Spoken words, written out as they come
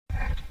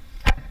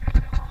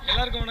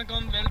எல்லாருக்கும்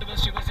வணக்கம். World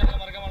best யூபர்ஸ் சேனலை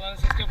மறக்காம எல்லாரும்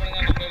சப்ஸ்கிரைப்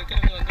பண்ணுங்கள். நம்ம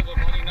இருக்கிறது வந்து இப்போ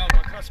பார்த்தீங்கன்னா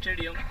வக்ரா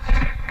ஸ்டேடியம்,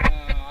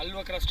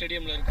 அல்வக்ரா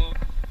ஸ்டேடியமில் இருக்கும்.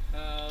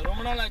 ரொம்ப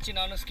நாள் ஆச்சு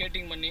நானும்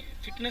ஸ்கேட்டிங் பண்ணி.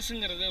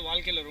 ஃபிட்னஸ்ஸுங்கிறது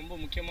வாழ்க்கையில் ரொம்ப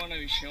முக்கியமான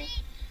விஷயம்.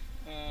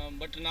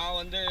 பட் நான்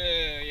வந்து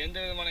எந்த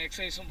விதமான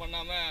எக்ஸசைஸும்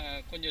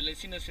பண்ணாமல் கொஞ்சம்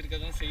லெசினஸ் இருக்க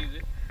தான்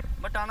செய்யுது.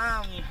 பட்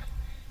ஆனால்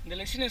இந்த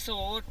லெசினஸை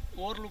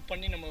ஓவர்லுக்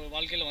பண்ணி நம்ம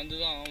வாழ்க்கையில் வந்து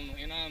தான்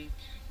ஆகணும். ஏன்னா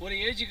ஒரு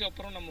ஏஜுக்கு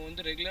அப்புறம் நம்ம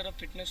வந்து ரெகுலராக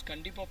ஃபிட்னஸ்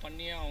கண்டிப்பாக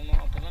பண்ணியே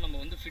ஆகணும். அப்போ தான் நம்ம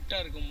வந்து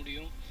ஃபிட்டாக இருக்க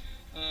முடியும்.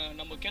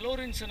 நம்ம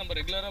கெலோரின்ஸை நம்ம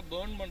ரெகுலராக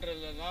பேர்ன்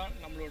பண்ணுறதுல தான்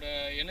நம்மளோட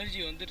எனர்ஜி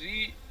வந்து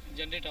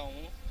ரீஜென்ரேட்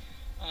ஆகும்.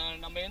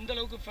 நம்ம எந்த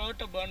அளவுக்கு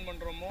ஃபேட்டை பேர்ன்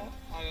பண்ணுறோமோ,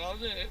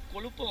 அதாவது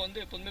கொழுப்பை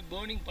வந்து எப்போதுமே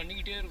பேர்னிங்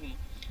பண்ணிக்கிட்டே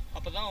இருக்கணும்.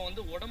 அப்போ தான்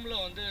வந்து உடம்புல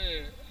வந்து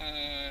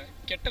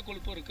கெட்ட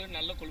கொழுப்பும் இருக்குது,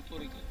 நல்ல கொழுப்பும்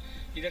இருக்குது.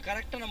 இதை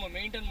கரெக்டாக நம்ம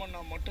மெயின்டைன்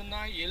பண்ணால்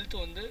மட்டும்தான்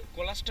ஹெல்த் வந்து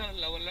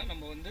கொலஸ்ட்ரால் லெவலில்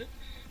நம்ம வந்து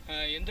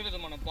எந்த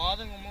விதமான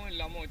பாதகமும்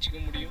இல்லாமல் வச்சுக்க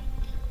முடியும்.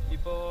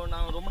 இப்போது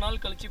நான் ரொம்ப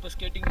நாள் கழித்து இப்போ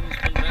ஸ்கேட்டிங்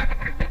யூஸ் பண்ணுறேன்.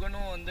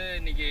 குகனும் வந்து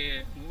இன்றைக்கி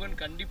குகன்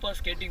கண்டிப்பாக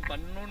ஸ்கேட்டிங்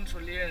பண்ணணும்னு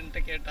சொல்லி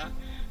என்கிட்ட கேட்டான்.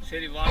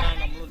 சரி வாடா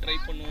நம்மளும் ட்ரை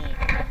பண்ணுவோம்.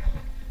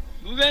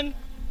 குகன்,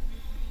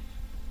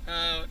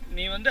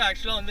 நீ வந்து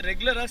ஆக்சுவலாக வந்து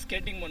ரெகுலராக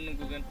ஸ்கேட்டிங் பண்ணணும்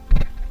குகன்.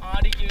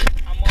 ஆடிக்கு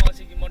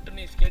அமாவாசைக்கு மட்டும்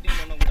நீ ஸ்கேட்டிங்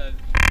பண்ணக்கூடாது.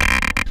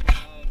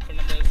 இப்போ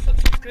நம்ம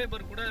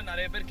சப்ஸ்கிரைபர் கூட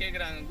நிறைய பேர்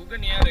கேட்குறாங்க,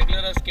 குகன் ஏன்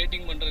ரெகுலராக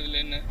ஸ்கேட்டிங் பண்ணுறது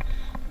இல்லைன்னு.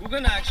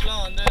 குகன்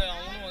ஆக்சுவலாக வந்து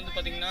அவனும் வந்து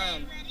பார்த்திங்கன்னா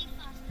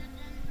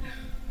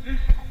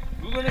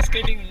குகனும்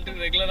ஸ்கேட்டிங்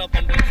ரெகுலராக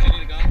பண்ணுறேன்னு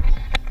சொல்லியிருக்கான்.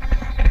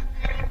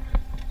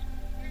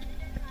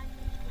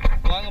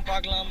 வாங்க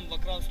பார்க்கலாம்.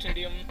 வக்ரா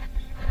ஸ்டேடியம்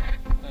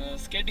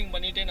ஸ்கேட்டிங்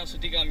பண்ணிகிட்டே நான்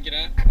சுற்றி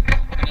காமிக்கிறேன்.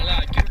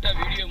 என்னால் அக்யூரேட்டாக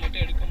வீடியோ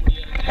மட்டும் எடுக்க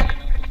முடியாது.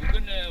 நான் இப்போ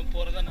குகன்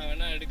போகிறத நான்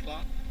வேணால்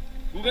எடுக்கலாம்.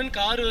 குகன்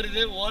கார்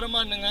வருது,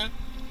 ஓரமாக இருந்துங்க.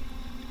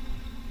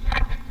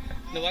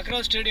 இந்த வக்ரா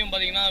ஸ்டேடியம்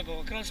பார்த்தீங்கன்னா, இப்போ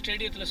வக்ரா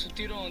ஸ்டேடியத்தில்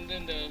சுற்றிலும் வந்து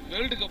இந்த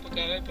வேர்ல்டு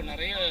கப்புக்காக இப்போ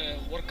நிறைய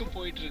ஒர்க்கு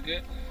போயிட்டுருக்கு.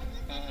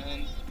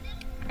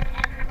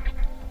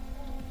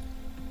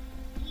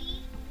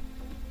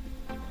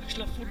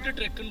 ஆக்சுவலாக ஃபுட்டு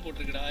ட்ரெக்குன்னு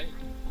போட்டிருக்குடா.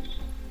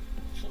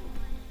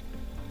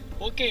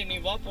 ஓகே, நீ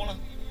வா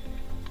போகலாம்.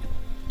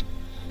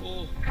 ஓ,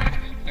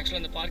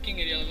 ஆக்சுவலாக அந்த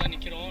பார்க்கிங் ஏரியாவில் தான்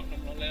நிற்கிறோம்.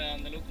 நம்மளால்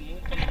அந்தளவுக்கு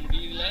மூவ் பண்ண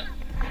முடியல.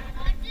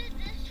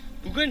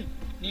 குகன்,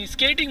 நீ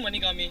ஸ்கேட்டிங்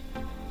பண்ணி காமி.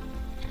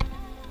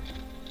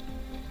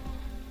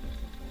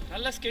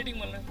 நல்லா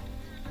ஸ்கேட்டிங் பண்ண.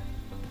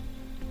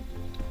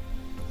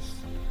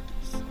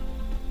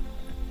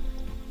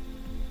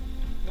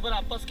 இங்க பாரு,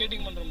 அப்பா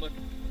ஸ்கேட்டிங் பண்றோம் பாரு.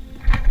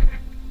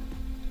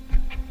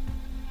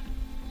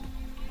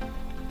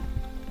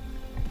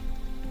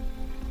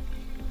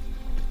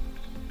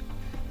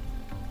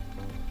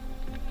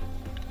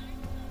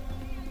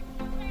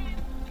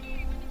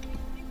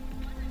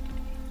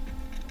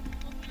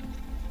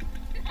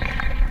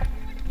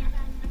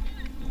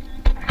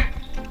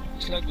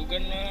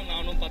 குகன்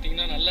நானும்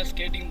பார்த்தீங்கன்னா நல்லா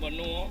ஸ்கேட்டிங்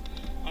பண்ணுவோம்.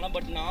 ஆனால்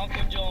பட் நான்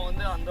கொஞ்சம்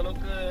வந்து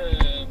அந்தளவுக்கு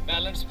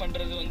பேலன்ஸ்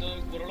பண்ணுறது வந்து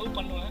ஓரளவு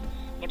பண்ணுவேன்.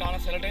 பட்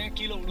ஆனால் சில டைம்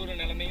கீழே விழுவுற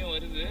நிலைமையும்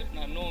வருது.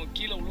 நான் இன்னும்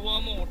கீழே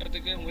விழுவாமல்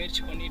ஓட்டுறதுக்கு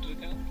முயற்சி பண்ணிகிட்டு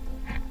இருக்கேன்.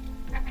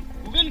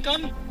 குகன்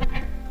கம்.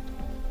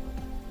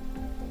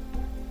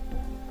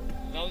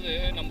 அதாவது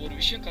நம்ம ஒரு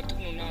விஷயம்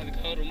கற்றுக்கணுன்னா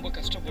அதுக்காக ரொம்ப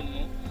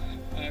கஷ்டப்படணும்.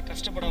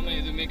 கஷ்டப்படாமல்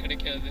எதுவுமே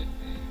கிடைக்காது.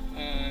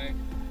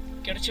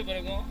 கிடைச்ச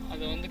பிறகும்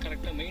அதை வந்து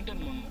கரெக்டாக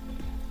மெயின்டைன் பண்ணணும்.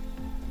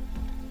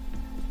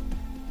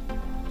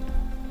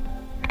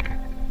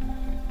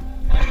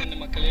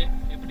 மக்களே,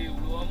 எப்படி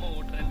உழுவாம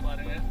ஓட்டுறேன்னு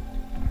பாருங்க.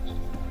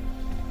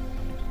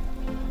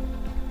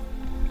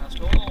 நான்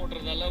ஸ்லோவா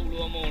ஓட்டுறதால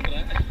உழுவாம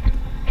ஓட்டுறேன்.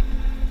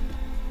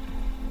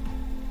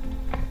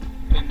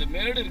 இப்போ இந்த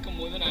மேடு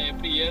இருக்கும்போது நான்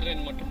எப்படி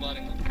ஏறுறேன்னு மட்டும்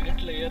பாருங்க.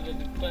 மேட்டில்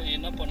ஏறுறதுக்கு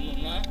என்ன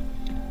பண்ணணும்னா,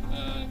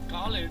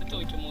 காலை எடுத்து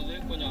வைக்கும் போது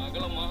கொஞ்சம்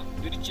அகலமா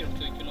விரிச்சு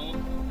எடுத்து வைக்கணும்.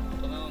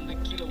 அப்போதான் வந்து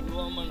கீழே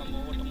உழுவாம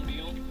நம்ம ஓட்ட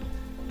முடியும்.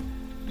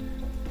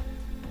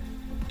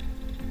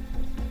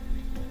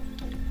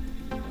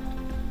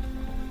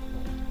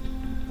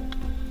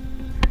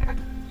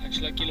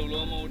 கீழே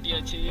உழுவாம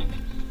ஓட்டியாச்சு.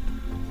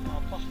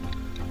 அப்பா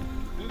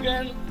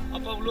குகன்,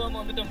 அப்பா உழுவாம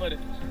வந்துட்டேன் பாரு.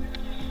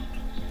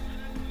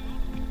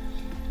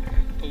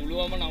 இப்போ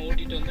உழுவாம நான்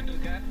ஓட்டிட்டு வந்துட்டு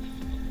இருக்கேன்.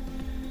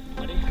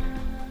 அடி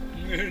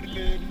மேட்ல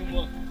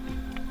ஏறணுமா?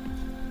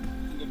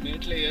 இந்த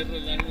மேட்ல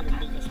ஏறுறதாங்க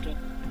ரொம்ப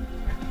கஷ்டம்.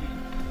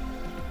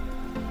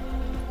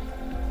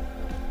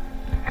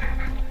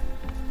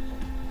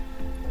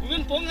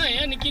 குகன் போங்க,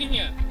 ஏன்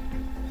நிக்கிறீங்க?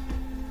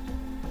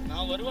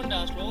 நான்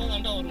வருவேன்டா, ஸ்லோவா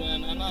தான்டா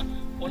வருவேன். நானா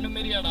ஒண்ணு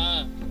மாரியாடா?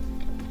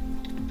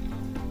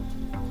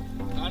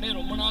 நானே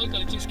ரொம்ப நாள்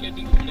கழிச்சு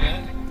ஸ்கேட்டிங்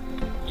பண்ணுறேன்.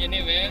 என்னை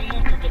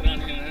வேகமாக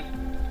கூப்பிடுறானுங்க.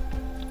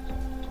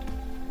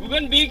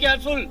 Guhan, be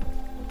careful.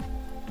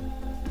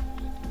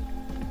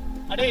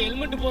 அடே,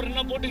 ஹெல்மெட்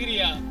போடுறேன்னா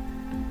போட்டுக்கிறியா?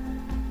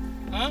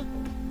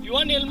 You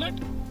want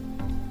helmet?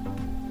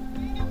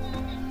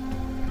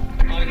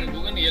 பாருங்க,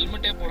 குகன்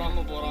ஹெல்மெட்டே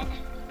போடாம போறான்.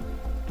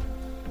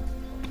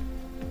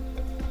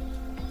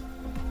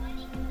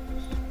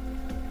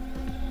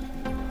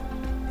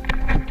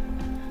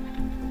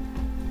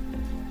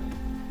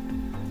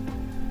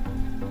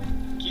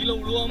 கீழே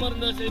உழுவாம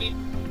இருந்தா சரி.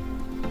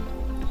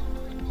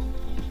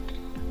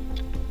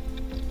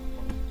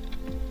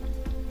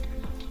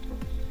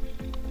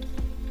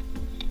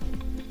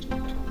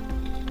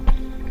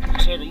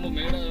 ஆக்சுவலாக ரொம்ப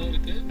மேடாகவும்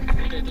இருக்குது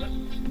இந்த டயத்தில்.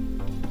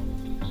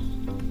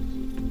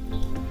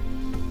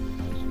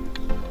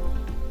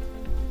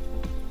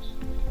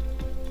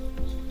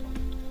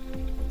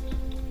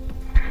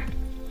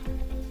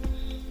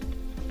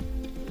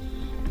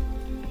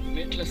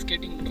 மேட்டில்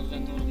ஸ்கேட்டிங் பண்ணுறது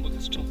தாங்க ரொம்ப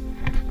கஷ்டம்.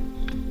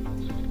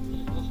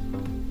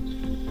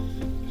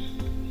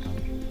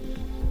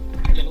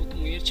 இந்த அளவுக்கு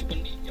முயற்சி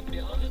பண்ணி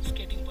எப்படியாவது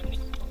ஸ்கேட்டிங் பண்ணி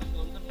அங்கே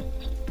வந்துடணும்.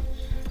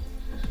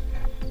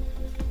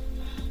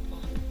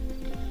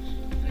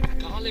 எனக்கு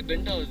காலை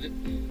பெண்ட் ஆகுது,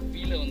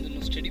 வீலை வந்து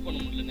இன்னும் ஸ்டடி பண்ண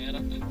முடியல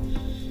நேராக.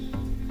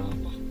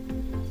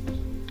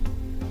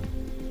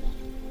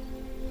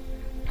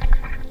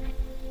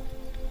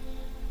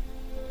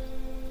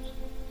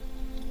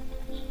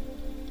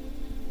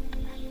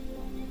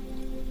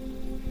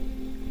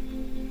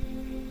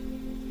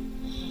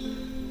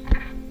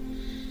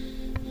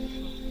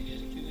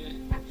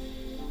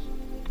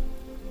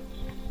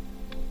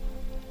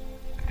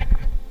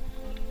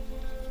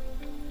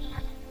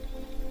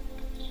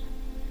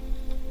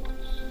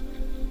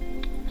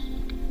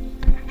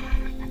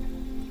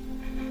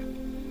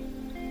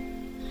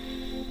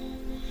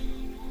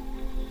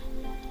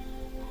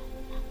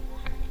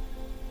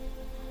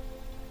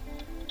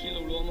 கீழே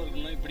விழுவாமல்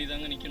இருக்கணும்னா இப்படி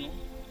தாங்க நிற்கணும்.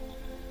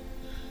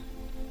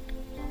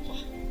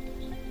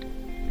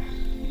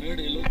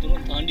 மேடு எவ்வளோ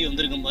தூரம் தாண்டி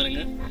வந்திருக்கேன்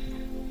பாருங்கள்.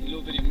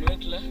 இவ்வளோ பெரிய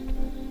மேட்டில்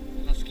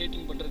நான்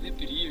ஸ்கேட்டிங் பண்ணுறதே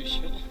பெரிய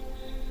விஷயம்.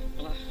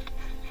 ஆனால்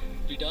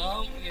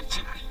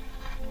விடாமுயற்சி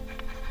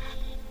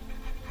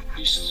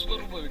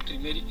விஸ்வரூப வெற்றி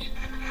மாரி.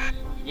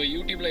 இப்போ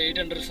யூடியூப்பில்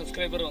 800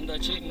 சப்ஸ்கிரைபர்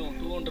வந்தாச்சு, இன்னும்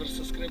 200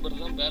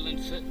 சப்ஸ்கிரைபர் தான்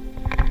பேலன்ஸு.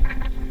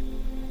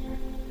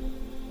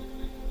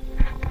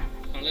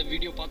 அதனால்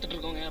வீடியோ பார்த்துட்டு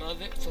இருக்கவங்க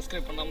யாராவது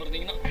சப்ஸ்கிரைப் பண்ணாமல்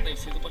இருந்தீங்கன்னா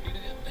தயவுசெய்து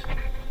பண்ணிவிடுங்க.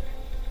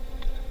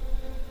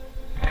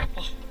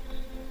 அப்பா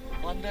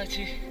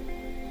வந்தாச்சு,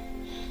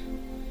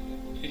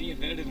 பெரிய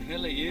மேடு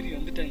மேலே ஏறி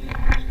வந்துட்டாங்க.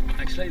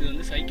 ஆக்சுவலாக இது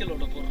வந்து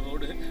சைக்கிளோட போகிற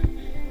ரோடு,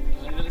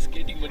 அதனால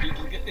ஸ்கேட்டிங்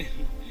பண்ணிகிட்டு இருக்கு.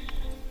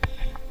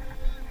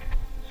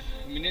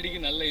 முன்னாடிக்கு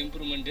நல்ல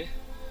இம்ப்ரூவ்மெண்ட்டு.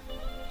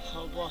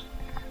 அப்பா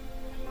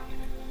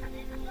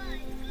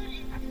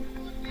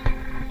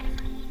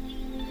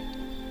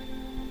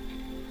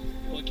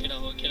ஓகேடா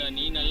ஓகேடா,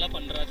 நீ நல்லா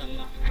பண்ணுறா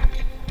தங்க.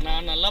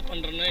 நான் நல்லா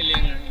பண்ணுறேன்னா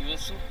இல்லையாங்க,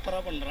 இவன்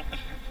சூப்பராக பண்ணுறான்.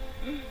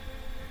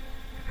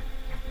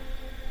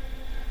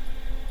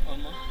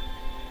 ஆமாம்,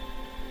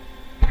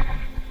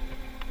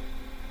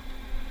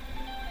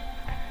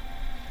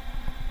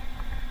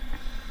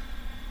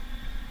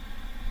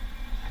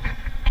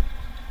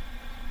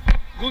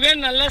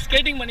 குகன் நல்லா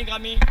ஸ்கேட்டிங் பண்ணி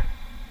காமி.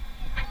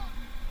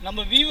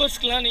 நம்ம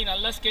வியூவர்ஸ்க்குலாம் நீ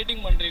நல்லா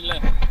ஸ்கேட்டிங் பண்ணுறீல்ல.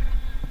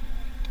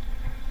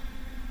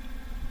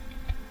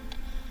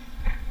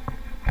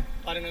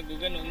 பாருங்க,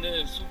 குகன் வந்து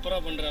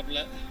சூப்பராக பண்ணுறாப்புல.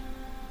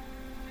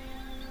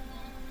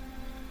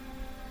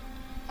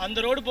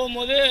 அந்த ரோடு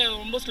போகும்போது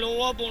ரொம்ப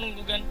ஸ்லோவாக போகணும்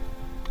குகன்.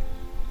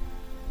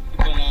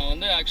 இப்போ நான்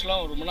வந்து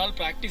ஆக்சுவலாக ரொம்ப நாள்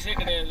ப்ராக்டிஸே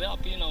கிடையாது,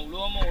 அப்பயும் நான்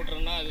உழுவாமல்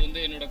ஓட்டுறேன்னா அது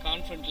வந்து என்னோட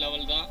கான்ஃபிடென்ட்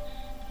லெவல் தான்.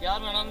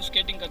 யார் வேணாலும்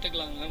ஸ்கேட்டிங்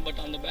கற்றுக்கலாங்க,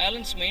 பட் அந்த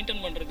பேலன்ஸ்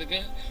மெயின்டைன் பண்ணுறதுக்கு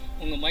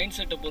உங்கள் மைண்ட்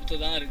செட்டை பொறுத்து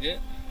தான் இருக்குது.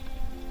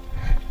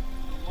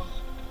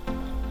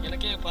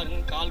 எனக்கே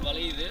பாருங்கள் கால்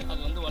வளையுது, அது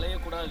வந்து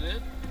வளையக்கூடாது,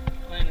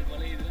 ஆனால் எனக்கு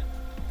வளையுது.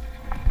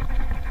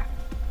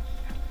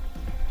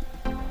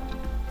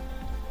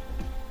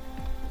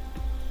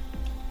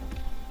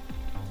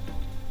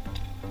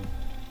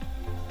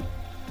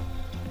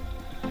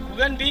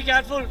 குகன் பி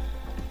கேர்ஃபுல்,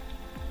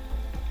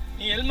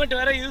 நீ ஹெல்மெட்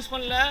வேற யூஸ்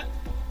பண்ணல.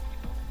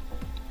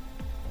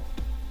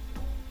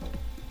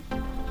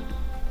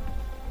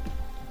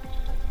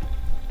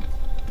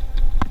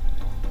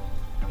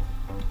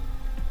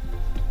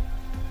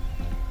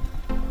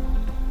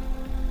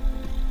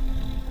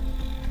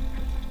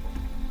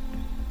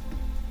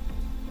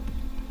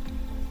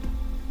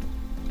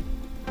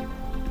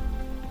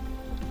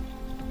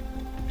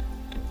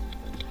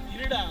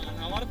 இருடா,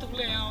 நான்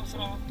வரத்துக்குள்ள ஏன்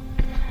அவசரம்?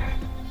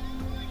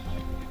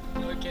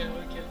 Okay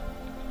okay.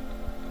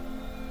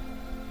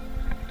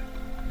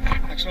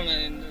 ஆக்சுவலாக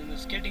நான் இந்த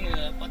ஸ்கேட்டிங்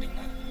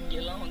பார்த்தீங்கன்னா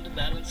இங்கெல்லாம் வந்து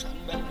பேலன்ஸ்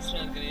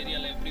அன்பேலன்ஸ்டாக இருக்கிற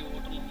ஏரியாவில் எப்படி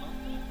ஓட்டணும்னா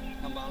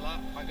நம்ம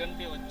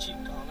அகண்டே வச்சு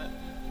காலை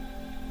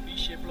பி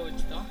ஷேப்பில்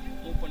வச்சு தான்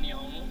மூவ் பண்ணி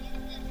ஆகணும்.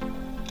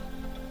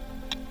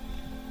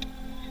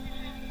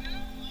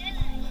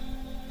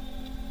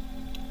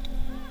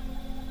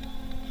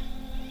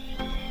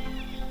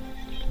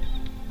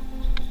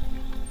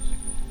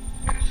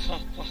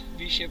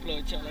 பி ஷேப்பில்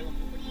வச்சு அழகாக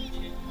மூவ்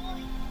பண்ணிடுச்சு.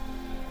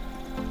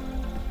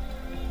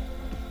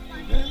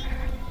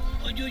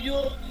 ஐயோ,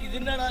 இது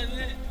என்னடா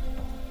இது?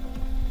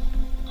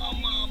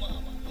 ஆமாம் ஆமாம்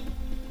ஆமாம்.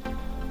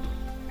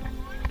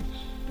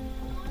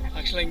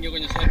 ஆக்சுவலாக இங்கே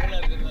கொஞ்சம் சர்வலாக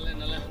இருக்கிறதால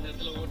என்னால் அந்த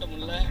இடத்துல ஓட்ட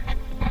முடியல.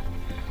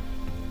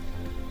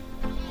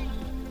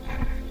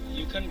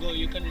 You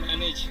can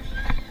manage.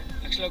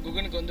 ஆக்சுவலாக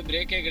குகனுக்கு வந்து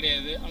பிரேக்கே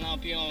கிடையாது, ஆனால்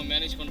அப்பயும் அவன்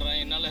மேனேஜ்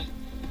பண்ணுறான். என்னால்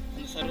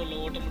அந்த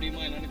சர்வரில் ஓட்ட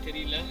முடியுமா என்னன்னு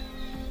தெரியல,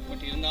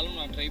 பட் இருந்தாலும்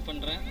நான் ட்ரை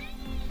பண்ணுறேன்.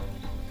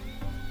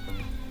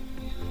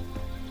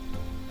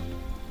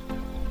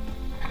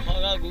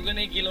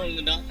 குகனே கீழே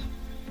விழுந்துட்டான்.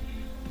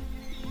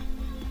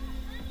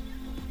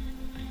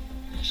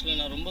 ஆக்சுவலாக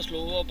நான் ரொம்ப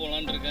ஸ்லோவாக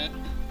போகலான் இருக்கேன்.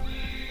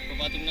 இப்போ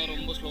பார்த்தீங்கன்னா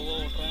ரொம்ப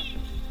ஸ்லோவாக ஓட்டுறேன்.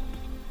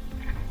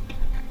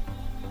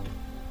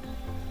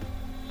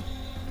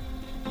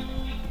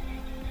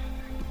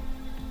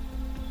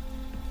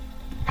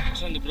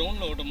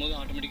 கிரவுண்டில் ஓட்டும் போது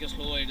ஆட்டோமேட்டிக்காக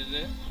ஸ்லோ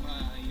ஆகிடுது.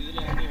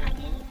 இதில் வந்து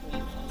ஓட்டும் போது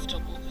ரொம்ப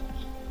ஃபாஸ்ட்டாக போகுது.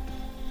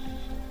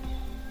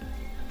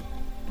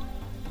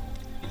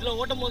 இதில்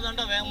ஓட்டும் போது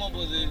தான்டா வேகமாக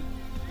போகுது.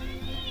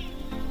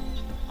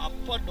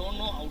 அப்பா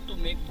don't know how to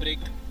make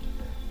break.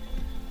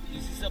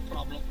 This is a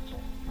problem.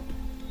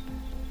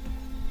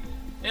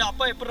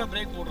 அப்பா எப்படா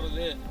பிரேக்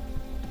போடுறது?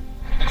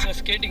 ஆக்சுவலாக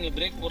ஸ்கேட்டிங்கில்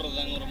பிரேக் போடுறது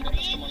தாங்க ரொம்ப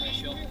கஷ்டமான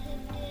விஷயம்.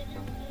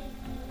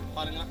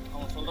 பாருங்க,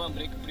 அவன் சொல்கிறான்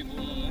பிரேக் இப்படி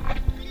போடணும்னு.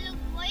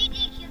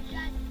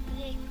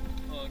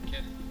 ஓகே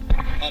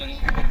பாருங்க,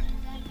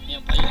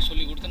 என் பையன்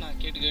சொல்லி கொடுத்து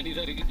நான் கேட்டுக்க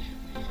வேண்டியதாக இருக்குது.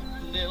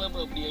 இந்த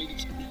இழப்பு அப்படி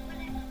ஆயிடுச்சு.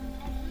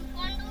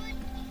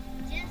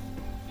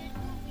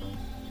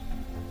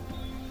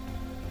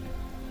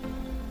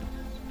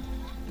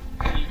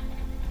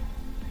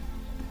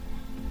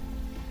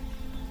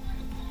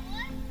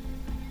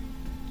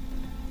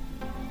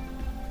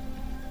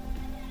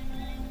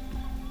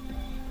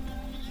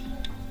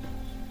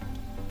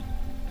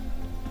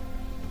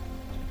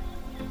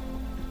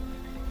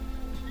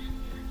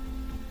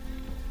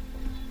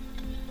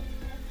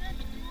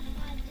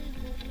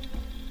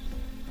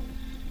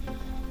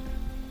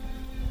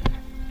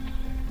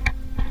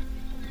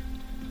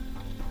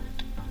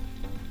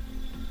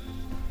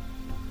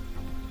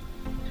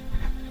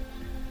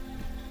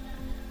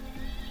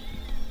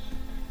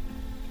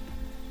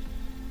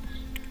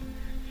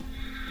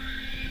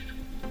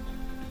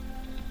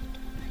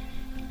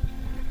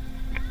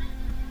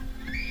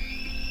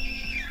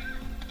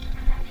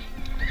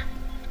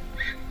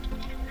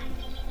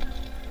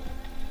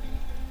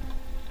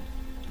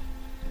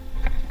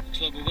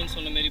 குகன்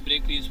சொன்ன மாரி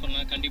பிரேக் யூஸ்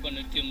பண்ணால் கண்டிப்பாக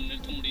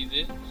நிறுத்த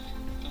முடியுது.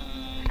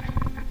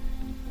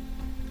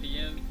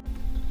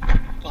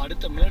 இப்போ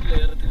அடுத்த மேடில்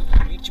ஏறதுக்கு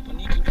முயற்சி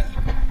பண்ணிட்டு இருக்கேன்.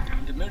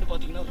 இந்த மேடு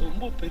பார்த்தீங்கன்னா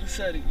ரொம்ப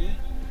பெருசாக இருக்குது.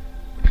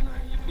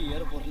 நான் எப்படி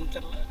ஏற போகிறேன்னு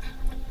தெரில.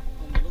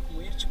 அந்தளவுக்கு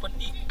முயற்சி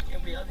பண்ணி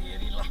எப்படியாவது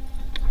ஏறிடலாம்.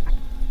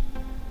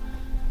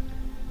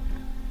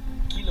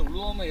 கீழே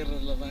விழுவாமல்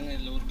ஏறுறதுல தாங்க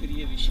இதில் ஒரு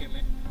பெரிய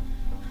விஷயமே.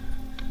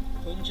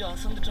 கொஞ்சம்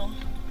அசந்துட்டோம்,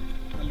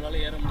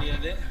 நம்மளால் ஏற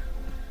முடியாது.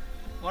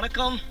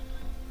 வணக்கம்,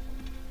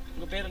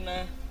 உங்கள் பேர் என்ன?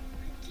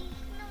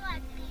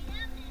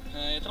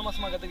 எத்தனை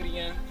மாதமாக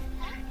கற்றுக்குறீங்க?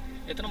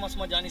 எத்தனை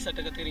மாதமாக ஜானி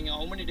சட்டை கற்றுக்குறீங்க?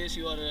 How many days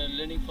you are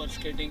learning for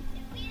skating?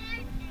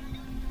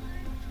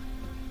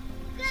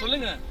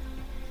 சொல்லுங்க.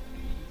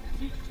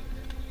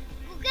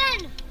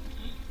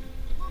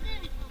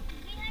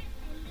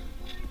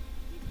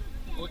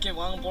 ஓகே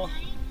வாங்க போகலாம்.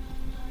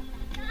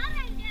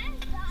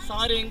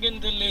 சார்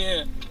எங்கன்னு தெரியலையே.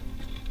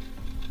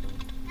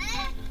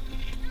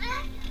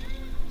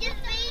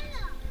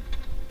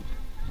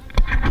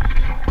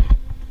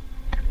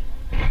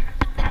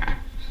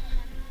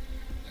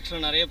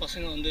 நிறைய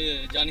பசங்க வந்து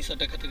ஜானி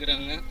சட்டை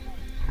கற்றுக்குறாங்க.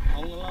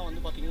 அவங்கெல்லாம்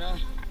வந்து பார்த்திங்கன்னா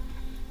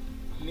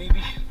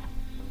மேபி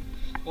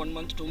 1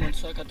 month 2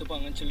 monthஸாக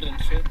கற்றுப்பாங்க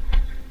சில்ட்ரன்ஸு.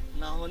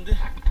 நான் வந்து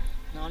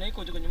நானே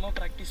கொஞ்சம் கொஞ்சமாக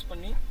ப்ராக்டிஸ்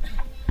பண்ணி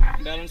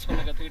பேலன்ஸ்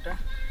பண்ண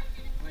கற்றுக்கிட்டேன்.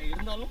 ஆனால்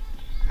இருந்தாலும்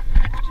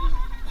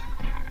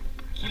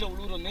கீழே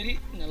விழுவுற மாரி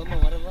நிலமை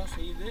வரதான்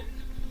செய்யுது.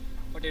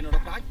 பட்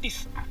என்னோடய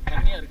ப்ராக்டிஸ்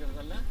கம்மியாக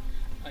இருக்கிறதால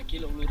நான்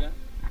கீழே விழுறேன்.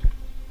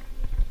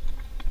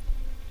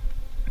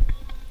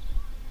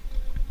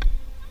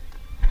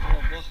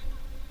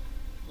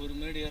 ஒரு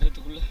மேடு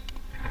ஏறதுக்குள்ள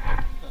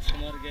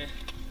கஷ்டமாக இருக்கு.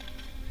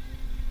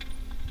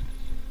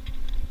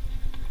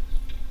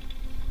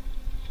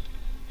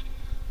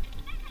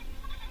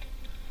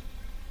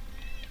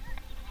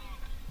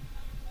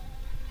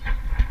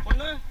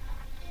 பொண்ணு,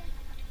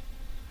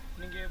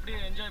 நீங்கள் எப்படி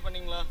என்ஜாய்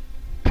பண்ணீங்களா?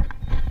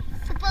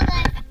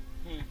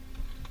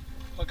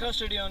 பக்ரா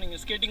ஸ்டேடியம்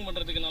நீங்கள் ஸ்கேட்டிங்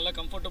பண்ணுறதுக்கு நல்லா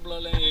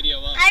கம்ஃபர்டபுளான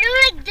ஏரியாவா? I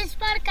don't like this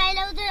park. I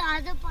love the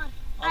other park.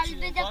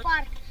 Alwukair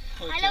park.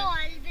 Okay. I love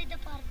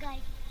Alwukair park,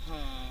 guys.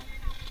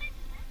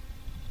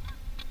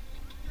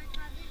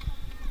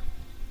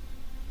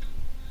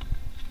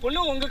 பொண்ணு,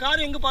 உங்க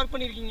கார் எங்க பார்க்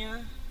பண்ணிருக்கீங்க?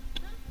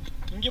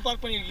 இங்க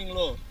பார்க்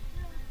பண்ணிருக்கீங்களோ?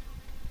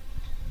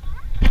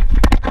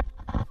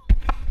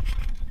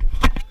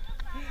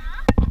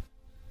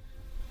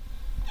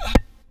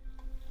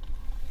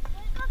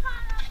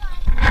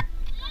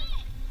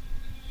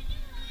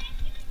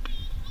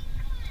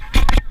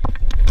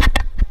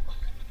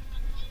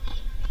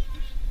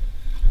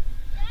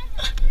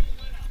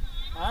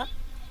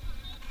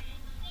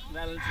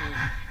 பேலன்ஸ்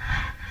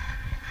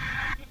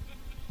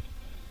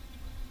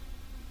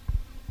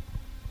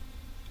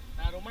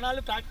ரொம்ப நாள்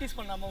ப்ராக்டிஸ்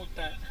பண்ணாம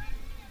விட்டேன்.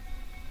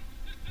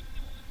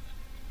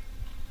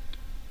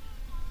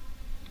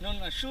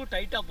 இன்னொன்று நான் ஷூ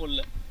டைட்டாக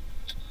போடல,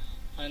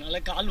 அதனால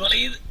கால்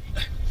வளையுது.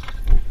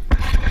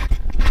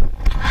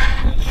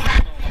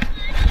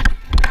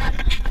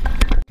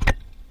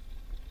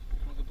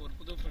 நமக்கு இப்போ ஒரு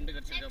புது ஃப்ரெண்டு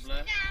கிடச்சிருக்காப்ல.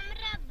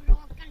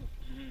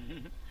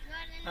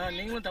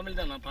 நீங்களும் தமிழ்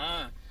தானாப்பா?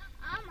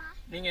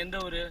 நீங்கள் எந்த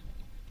ஊர்?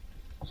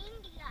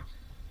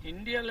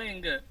 இந்தியாவில்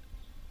எங்க?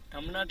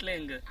 தமிழ்நாட்டில்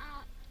எங்க?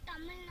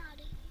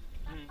 தமிழ்நாடு.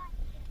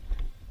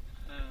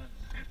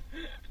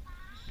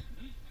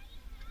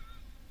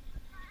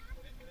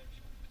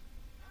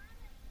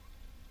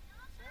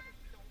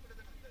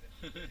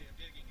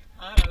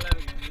 நல்லா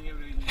இருக்கு. நீங்க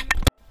எப்படி இருக்கீங்க?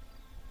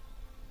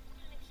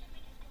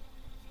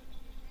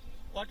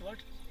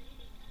 What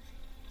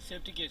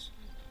Safety case.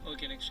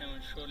 Okay, next time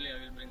surely I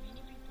will bring.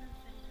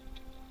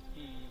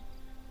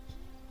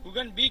 You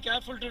can be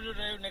careful to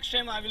drive. Next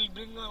time I will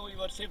bring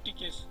your safety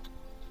case.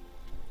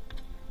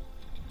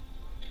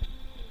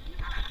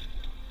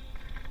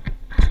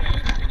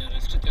 கொஞ்சம்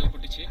ரெஸ்ட்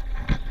தேவைப்பட்டுச்சு.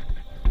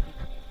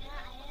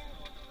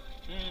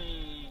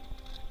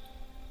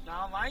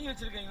 நான் வாங்கி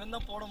வச்சிருக்கேன், இவன்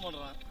தான் போட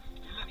மாட்டான்.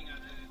 இல்லை நீங்கள்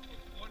அது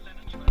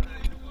போடலன்னா நீ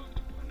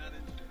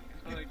பண்ணாதுன்னு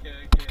சொல்லுவீங்க. Okay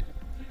okay.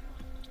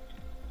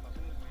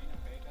 பசங்களுக்கு மெயினாக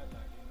கை கால்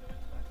ஆடி இந்த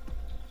வயசில்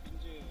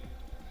இஞ்சி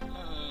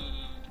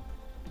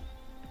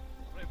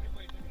அப்புறம் எப்படி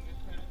போயிட்டு இருக்கீங்க?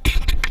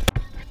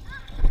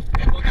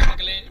 ஓகே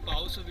மக்களே, இப்போ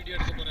ஹவுஸ் வீடியோ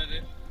எடுக்க போகிறாரு.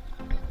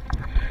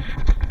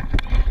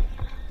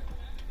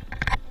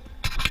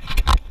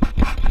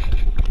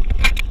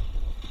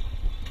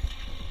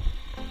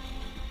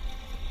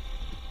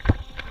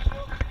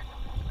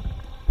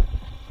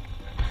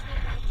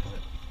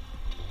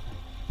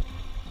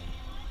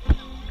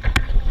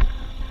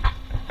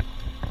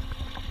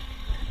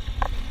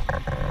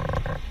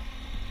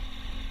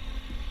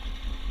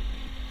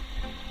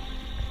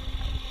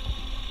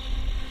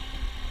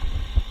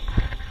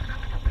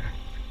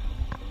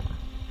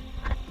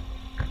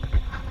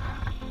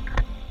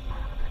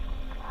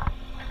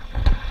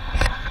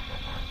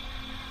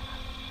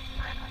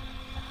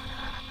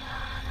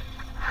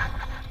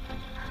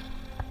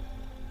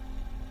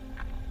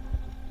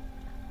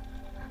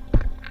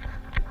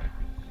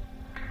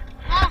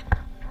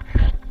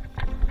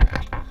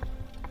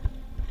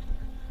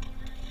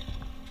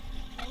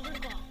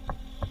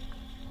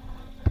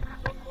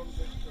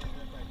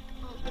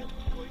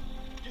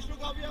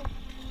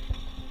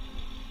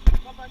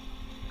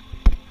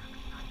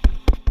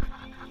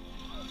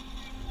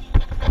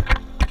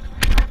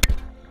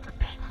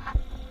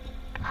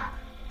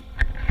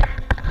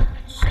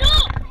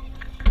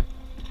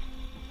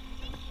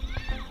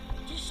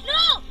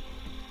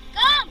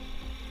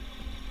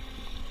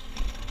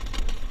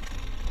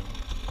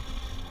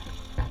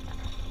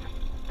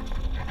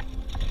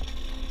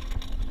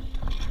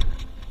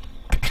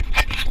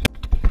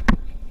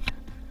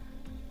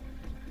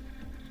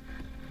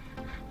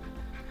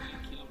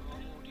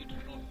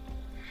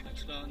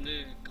 வந்து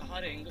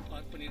காரை எங்கே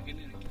பார்க்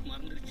பண்ணியிருக்கேன்னு எனக்கு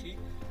மறந்துருச்சு.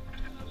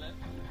 அதனால்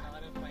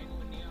காரை ஃபைன்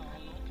பண்ணியே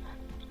ஆகணும்.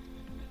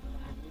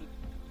 நம்ம ஊருக்கு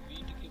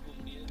வீட்டுக்கே போக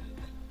முடியாது.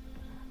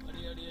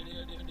 அடி அடி அடி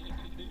அடி அடி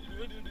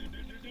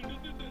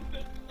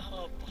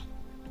அப்பா,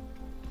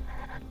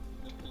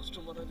 இந்த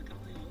போஸ்ட் மரம்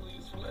இருக்கிறது இன்னும்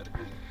யூஸ்ஃபுல்லாக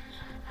இருக்குது.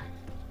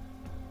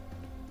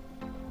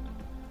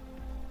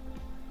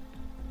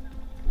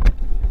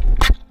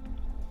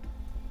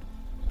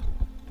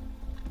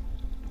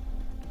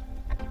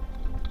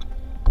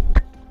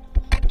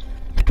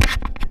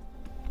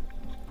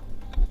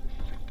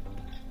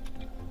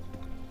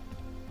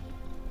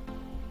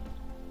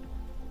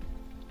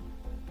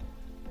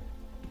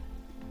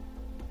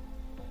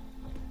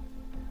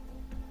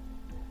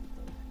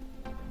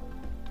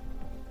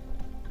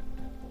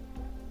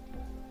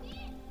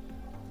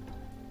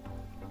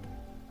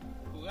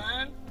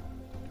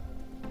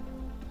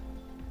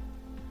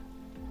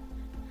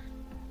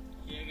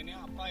 ஏகனே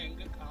அப்பா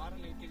எங்க காரை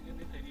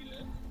நிறுத்திருக்குன்னு தெரியல.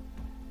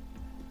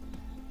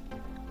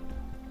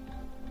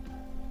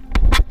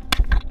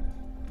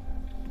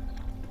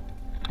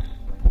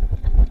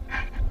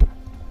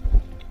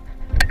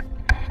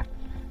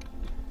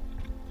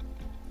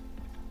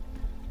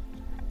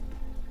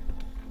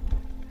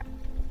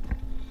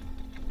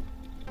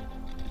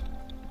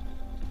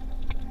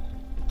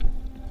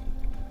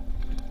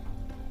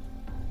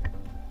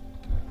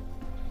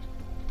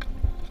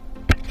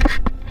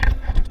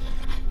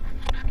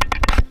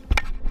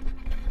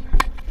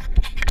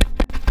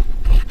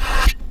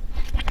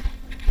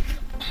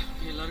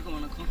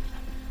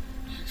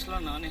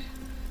 நானே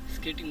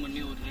ஸ்கேட்டிங் பண்ணி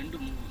ஒரு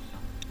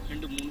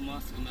ரெண்டு மூணு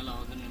மாதத்துக்கு மேலே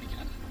ஆகுதுன்னு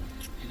நினைக்கிறேன்.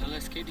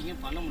 என்னால் ஸ்கேட்டிங்கே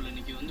பண்ண முடியல.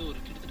 இன்றைக்கி வந்து ஒரு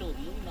கிட்டத்தட்ட ஒரு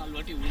 3-4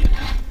 வாட்டி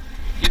விழுந்துட்டேன்.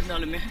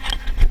 இருந்தாலுமே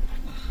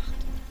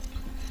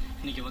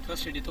இன்றைக்கி வக்ரா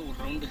ஸ்டேடியத்தை ஒரு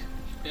ரவுண்டு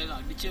எப்படியாவது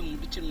அடித்தே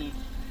முடிச்சிடணும்,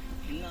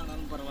 என்ன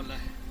ஆனாலும் பரவாயில்ல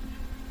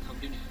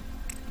அப்படின்னு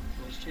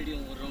ஒரு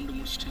ஸ்டேடியம் ஒரு ரவுண்டு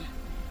முடிச்சிட்டேன்.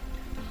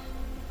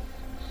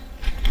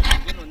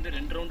 இவன் வந்து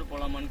 2 ரவுண்டு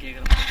போகலாமான்னு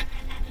கேட்குறேன்.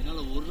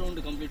 என்னால் ஒரு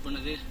ரவுண்டு கம்ப்ளீட்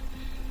பண்ணது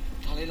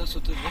தலையெல்லாம்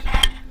சுற்றுது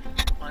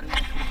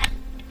பாருங்கள்.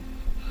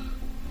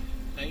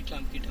 லைட்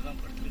லேம்ப் கிட்ட தான்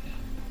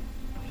படுத்துருக்கேன்,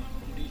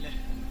 முடியல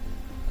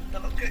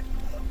அந்தளவுக்கு.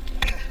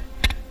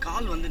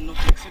 கால் வந்து இன்னும்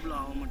ஃப்ளெக்சிபிள்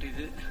ஆக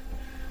மாட்டேங்குது.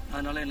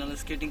 அதனால் என்னால்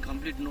ஸ்கேட்டிங்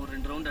கம்ப்ளீட் இன்னும் ஒரு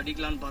 2 ரவுண்ட்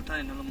அடிக்கலான்னு பார்த்தா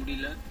என்னால்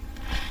முடியல.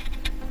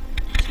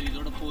 சரி,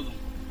 இதோட போதும்.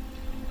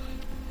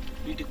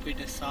 வீட்டுக்கு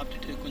போயிட்டு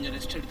சாப்பிட்டுட்டு கொஞ்சம்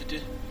ரெஸ்ட் எடுத்துகிட்டு,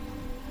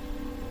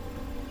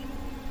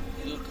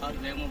 ஏதோ ஒரு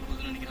கார் வேகமாக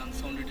போகுதுன்னு நினைக்கிறேன். அந்த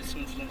சவுண்டு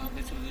டிஸ்டன்ஸில் நான்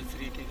பேசுகிறது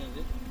சரியாக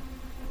கேட்காது.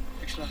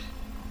 ஆக்சுவலாக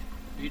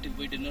வீட்டுக்கு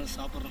போயிட்டு இன்னும்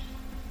சாப்பிட்றோம்,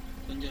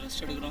 கொஞ்சம்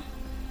ரெஸ்ட் எடுக்கிறோம்,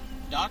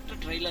 டாக்டர்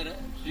ட்ரெய்லரை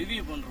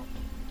ரிவ்யூ பண்ணுறோம்.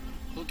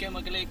 ஓகே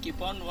மக்களே,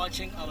 கீப் ஆன்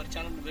வாட்சிங் our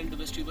channel. World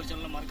best Uber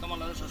சேனலில் மறக்காமல்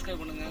எல்லாரும்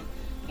சப்ஸ்கிரைப் பண்ணுங்கள்.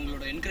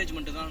 உங்களோட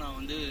என்கரேஜ்மெண்ட்டு தான் நான்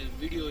வந்து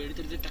வீடியோ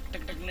எடுத்துகிட்டு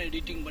டக்குன்னு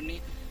எடிட்டிங் பண்ணி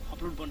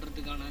அப்லோட்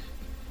பண்ணுறதுக்கான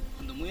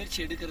அந்த முயற்சி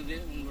எடுக்கிறது.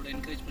 உங்களோட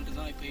என்கரேஜ்மெண்ட்டு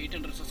தான். இப்போ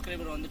 800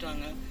 சப்ஸ்கிரைபர்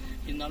வந்துட்டாங்க.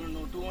 இருந்தாலும்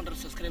இன்னும்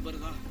 200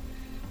 சப்ஸ்கிரைபர் தான்.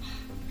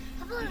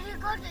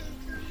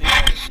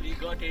 Yes, we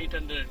got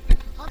 800.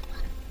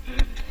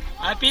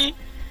 Happy?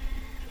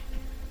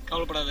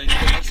 கவலைப்படாத,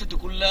 இந்த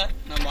வருஷத்துக்குள்ள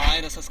நம்ம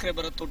 1000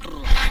 சப்ஸ்கிரைபரை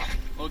தொட்டுறோம்.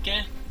 ஓகே?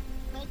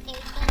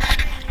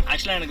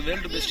 ஆக்சுவலாக எனக்கு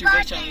வேர்ல்டு பெஸ்ட்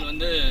யூபர் சேனல்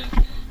வந்து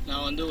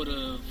நான் வந்து ஒரு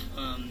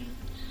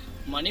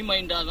மணி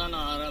மைண்டாக தான்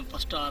நான்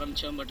ஃபஸ்ட்டு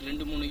ஆரம்பித்தேன். பட்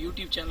 2-3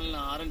 யூடியூப் சேனல்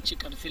நான் ஆரம்பித்து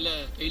கடைசியில்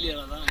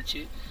ஃபெயிலியராக தான்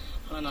ஆச்சு.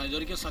 ஆனால் நான் இது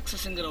வரைக்கும்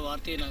சக்ஸஸுங்கிற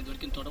வார்த்தையை நான் இது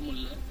வரைக்கும் தொட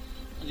முடியல.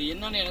 அது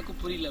என்னன்னு எனக்கு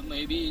புரியல.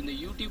 மேபி இந்த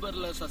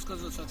யூடியூபரில்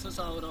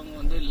சக்ஸஸ் ஆகுறவங்க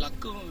வந்து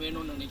லக்கும்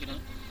வேணும்னு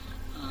நினைக்கிறேன்.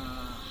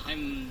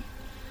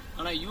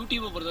 ஆனால்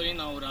யூடியூப்பை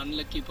பொறுத்தவரையும் நான் ஒரு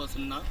அன்லக்கி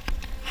பர்சன் தான்.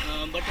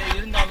 பட்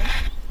இருந்தாலும்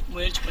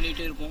முயற்சி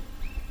பண்ணிகிட்டே இருப்போம்.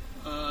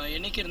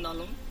 என்றைக்கு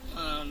இருந்தாலும்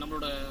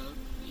நம்மளோட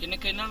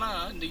எனக்கு என்னென்னா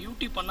இந்த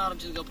யூடியூப் பண்ண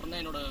ஆரம்பிச்சதுக்கப்புறம்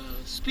தான்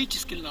என்னோடய ஸ்பீச்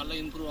ஸ்கில் நல்லா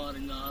இம்ப்ரூவ்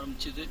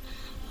ஆரம்பிச்சிது.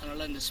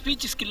 அதனால் இந்த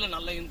ஸ்பீச் ஸ்கில்லை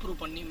நல்லா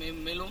இம்ப்ரூவ் பண்ணி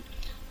மேலும்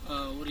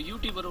ஒரு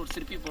யூடியூபர் ஒரு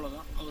சிற்பி போல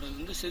தான் அவர்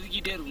வந்து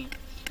செதுக்கிட்டே இருக்கணும்.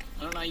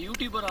 அதனால் நான்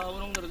யூடியூபர்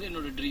ஆகணுங்கிறது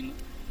என்னோடய ட்ரீம்.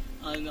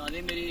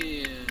 அதேமாரி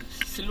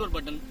சில்வர்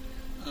பட்டன்,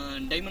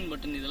 டைமண்ட்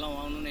பட்டன் இதெல்லாம்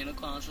வாங்கணும்னு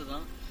எனக்கும் ஆசை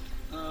தான்.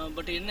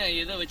 பட் என்ன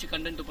எதை வச்சு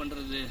கண்டென்ட்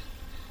பண்ணுறது,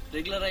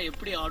 ரெகுலராக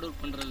எப்படி ஆர்டர்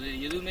பண்ணுறது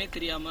எதுவுமே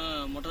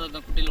தெரியாமல் மொட்டை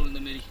தான் குட்டையில்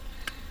விழுந்த மாரி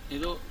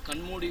ஏதோ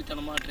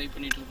கண்மூடித்தனமாக ட்ரை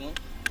பண்ணிகிட்ருக்கோம்.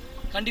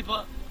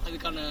 கண்டிப்பாக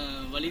அதுக்கான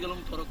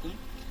வழிகளும் பிறக்கும்,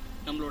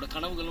 நம்மளோட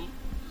கனவுகளும்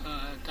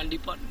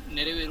கண்டிப்பாக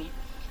நிறைவேறும்.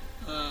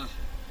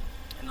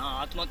 நான்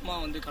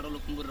ஆத்மாத்மாக வந்து கடவுளை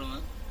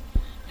கும்பிட்றவன்.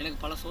 எனக்கு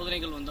பல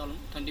சோதனைகள்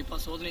வந்தாலும் கண்டிப்பாக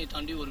சோதனையை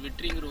தாண்டி ஒரு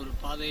வெற்றிங்கிற ஒரு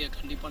பாதையை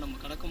கண்டிப்பாக நம்ம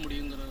கடக்க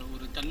முடியுங்கிற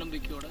ஒரு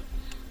தன்னம்பிக்கையோடு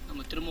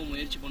நம்ம திரும்ப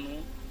முயற்சி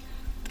பண்ணுவோம்.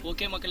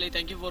 ஓகே மக்களே,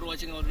 தேங்க்யூ ஃபார்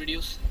வாட்சிங் அவர்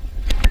வீடியோஸ்.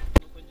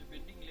 கொஞ்சம்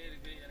பெண்டிங்லேயே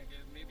இருக்குது. எனக்கு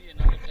மேபி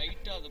என்னால்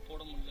டைட்டாக அதை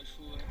போட முடியல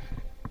ஷூவை.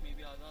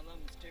 மேபி அதான் தான்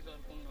மிஸ்டேக்காக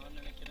இருக்கும்னு நான்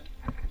நினைக்கிறேன்.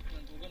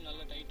 நான் துகம்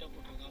நல்லா டைட்டாக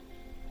போட்டிருக்கான்.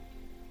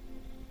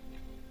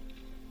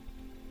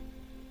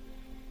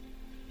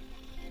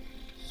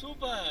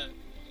 Super,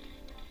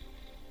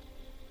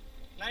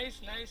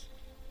 nice nice.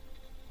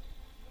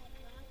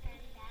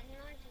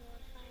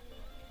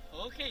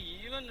 Okay,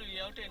 even we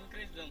have to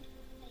encourage them.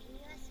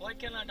 Why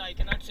cannot I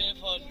cannot say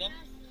for them?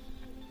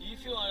 If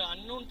you are an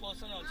unknown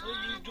person also,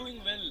 he is doing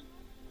well.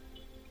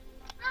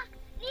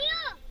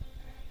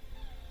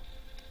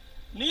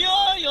 Neo,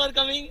 you are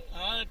coming.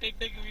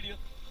 Take video.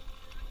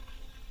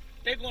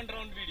 Take one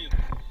round video.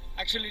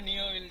 Actually,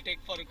 Neo will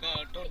take for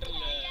total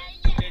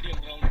stadium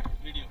round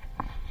video.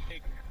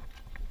 Take.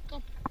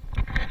 Come.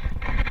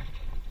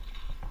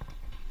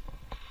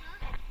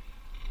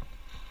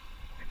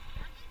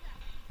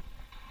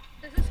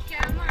 This is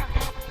camera.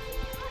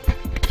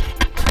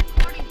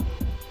 Recording.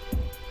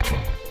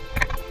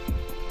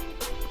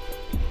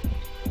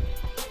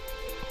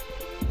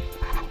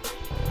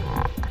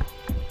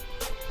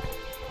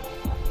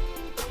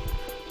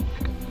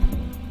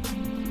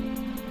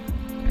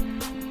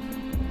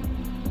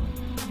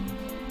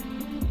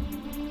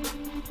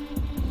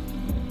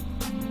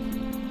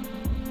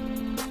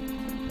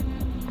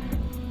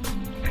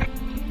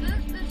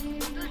 This is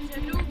the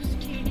Janoub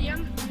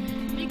stadium.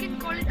 We can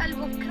call it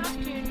Alwukair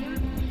stadium.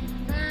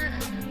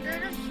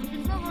 There is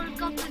FIFA World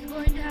Cup is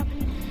going to happen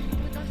in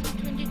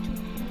 2022.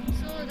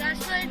 So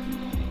that's why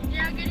they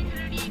are getting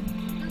ready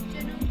to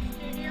Janoub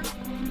stadium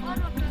or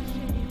Wukair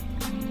stadium.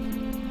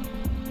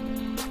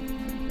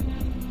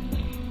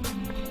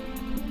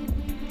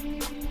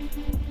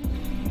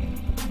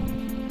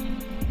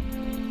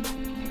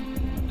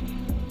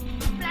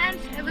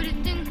 Plans,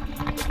 everything,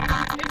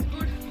 it's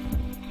good.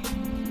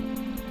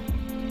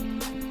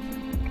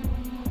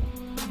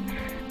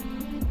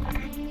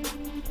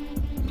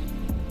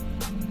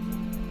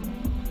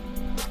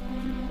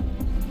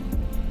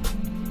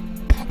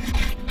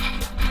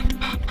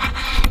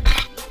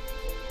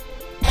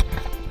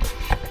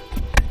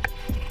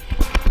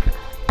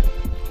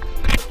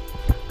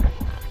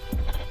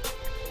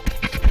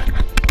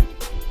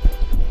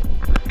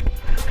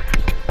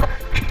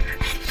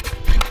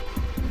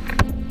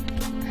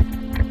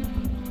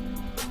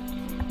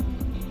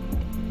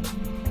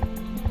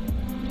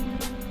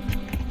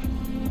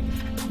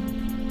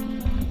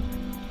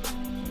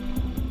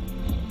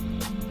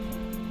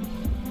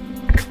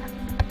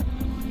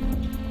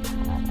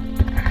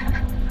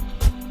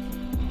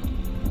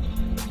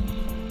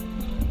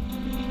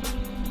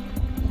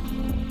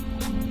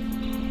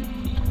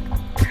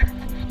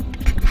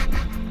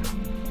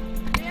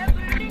 They are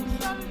building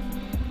some,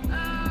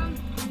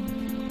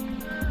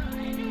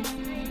 I think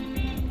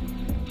railway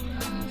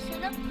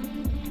setup.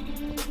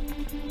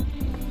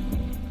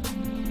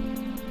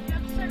 The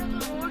other side of the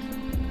road,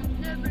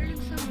 they are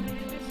building some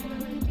railway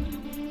setup, I think.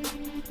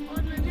 Or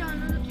maybe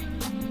another thing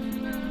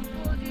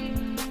for the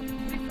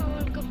FIFA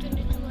World Cup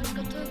 22 at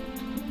Qatar.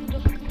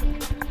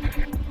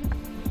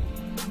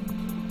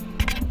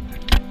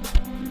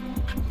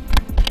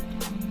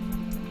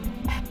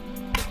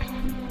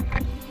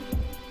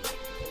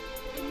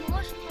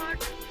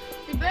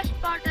 The best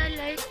part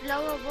I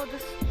love about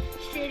this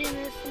stadium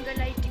is the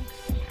lightings.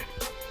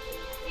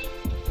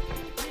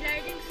 The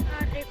lightings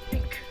are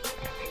epic.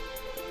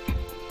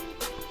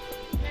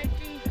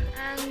 Lighting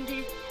and the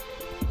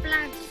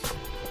plants,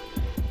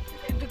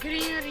 the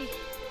greenery.